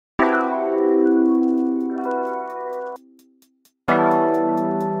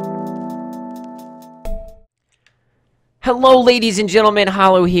Hello, ladies and gentlemen,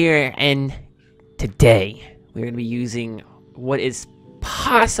 Hollow here, and today we're going to be using what is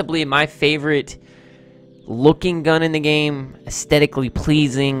possibly my favorite looking gun in the game, aesthetically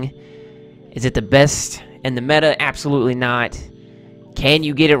pleasing. Is it the best in the meta? Absolutely not. Can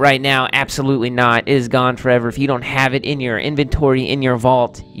you get it right now? Absolutely not. It is gone forever. If you don't have it in your inventory, in your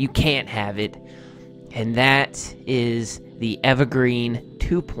vault, you can't have it. And that is the Evergreen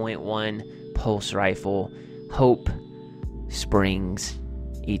 2.1 pulse rifle. Hope springs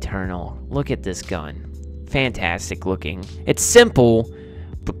eternal. Look at this gun. Fantastic looking. It's simple,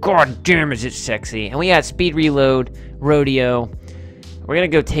 but god damn is it sexy. And we got speed reload, rodeo. We're gonna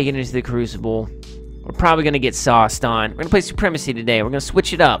go take it into the crucible. We're probably gonna get sauced on. We're gonna play supremacy today. We're gonna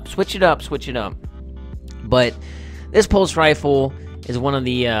switch it up, switch it up, switch it up. But this pulse rifle is one of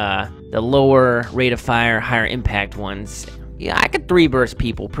the lower rate of fire, higher impact ones. Yeah, I could 3-burst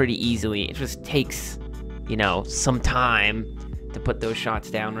people pretty easily. It just takes, you know, some time to put those shots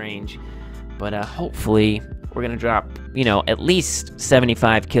down range. But hopefully we're gonna drop, you know, at least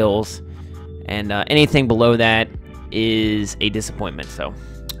 75 kills, and anything below that is a disappointment. So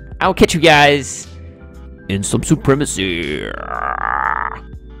I'll catch you guys in some supremacy.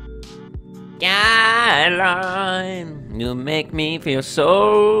 Skyline, you make me feel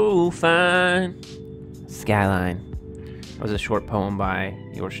so fine. Skyline. That was a short poem by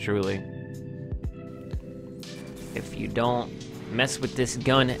yours truly. If you don't mess with this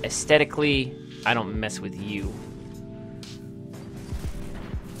gun aesthetically, I don't mess with you.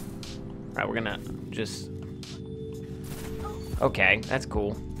 Alright, we're gonna just... Okay, that's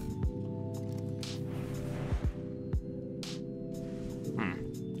cool.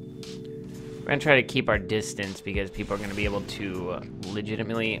 We're gonna try to keep our distance because people are gonna be able to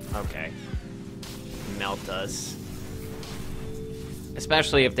legitimately... Okay. Melt us.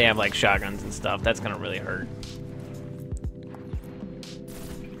 Especially if they have, like, shotguns and stuff. That's gonna really hurt.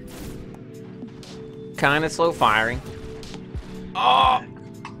 Kind of slow firing. Oh!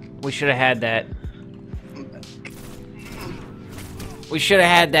 We should have had that. We should have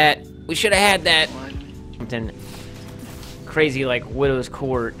had that. We should have had that. Something crazy like Widow's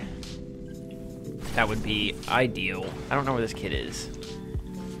Court. That would be ideal. I don't know where this kid is.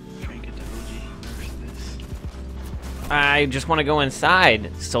 I just want to go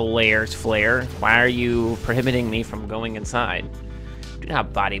inside, Solar's Flare. Why are you prohibiting me from going inside? Do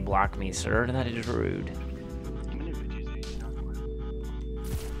not body block me, sir. That is rude.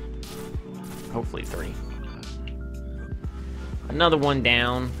 Hopefully 3. Another one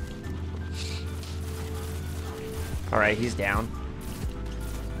down. Alright, he's down.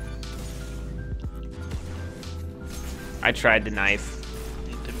 I tried the knife.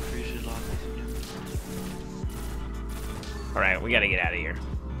 Alright, we gotta get out of here.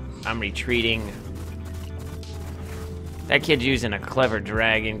 I'm retreating. That kid's using a clever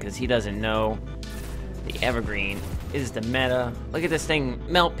dragon because he doesn't know the Evergreen is the meta. Look at this thing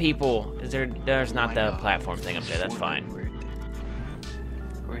melt people. There's not the platform thing up there. That's fine.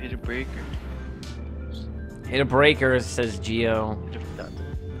 Or hit a breaker. Hit a breaker, says Geo.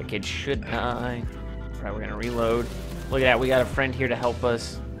 The kid should die. Alright, we're gonna reload. Look at that. We got a friend here to help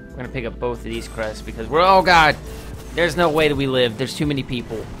us. We're gonna pick up both of these crests because we're... Oh god! There's no way that we live. There's too many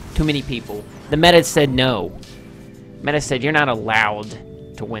people. Too many people. The meta said no. Meta said you're not allowed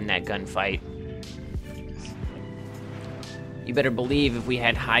to win that gunfight. You better believe if we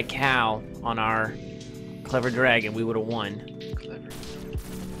had high cal on our clever dragon, we would have won. Clever.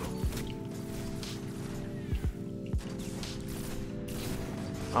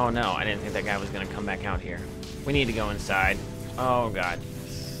 Oh no, I didn't think that guy was gonna come back out here. We need to go inside. Oh god.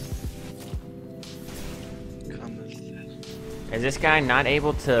 Is this guy not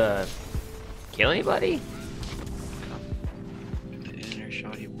able to kill anybody? The inner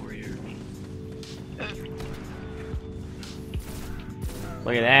shoddy warrior.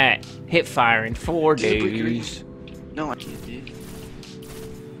 Look at that. Hit fire in 4 days. No, I can't, dude.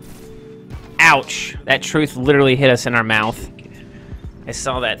 Ouch. That truth literally hit us in our mouth. I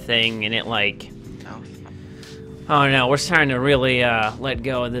saw that thing and it like... Oh no, we're starting to really let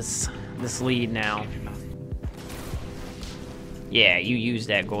go of this lead now. Yeah, you use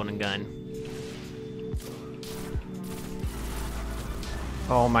that golden gun.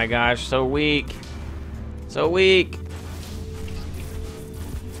 Oh my gosh, so weak. So weak.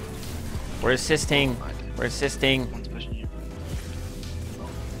 We're assisting. We're assisting.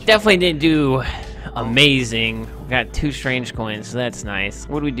 Definitely didn't do amazing. We got 2 strange coins, so that's nice.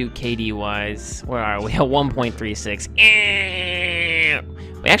 What do we do KD wise? Where are we? At 1.36.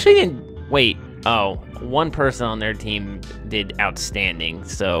 We actually didn't... Wait. Oh, one person on their team did outstanding,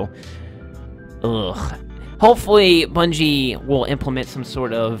 so... Ugh. hopefully Bungie will implement some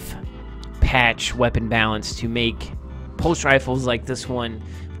sort of patch weapon balance to make pulse rifles like this one,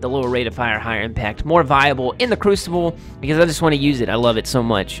 the lower rate of fire, higher impact, more viable in the Crucible, because I just want to use it. I love it so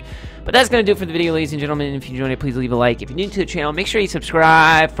much. But that's going to do it for the video, ladies and gentlemen. If you enjoyed it, please leave a like. If you're new to the channel, make sure you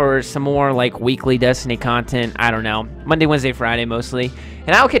subscribe for some more like weekly Destiny content. I don't know. Monday, Wednesday, Friday mostly.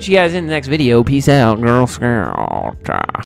 And I'll catch you guys in the next video. Peace out, Girl Scout.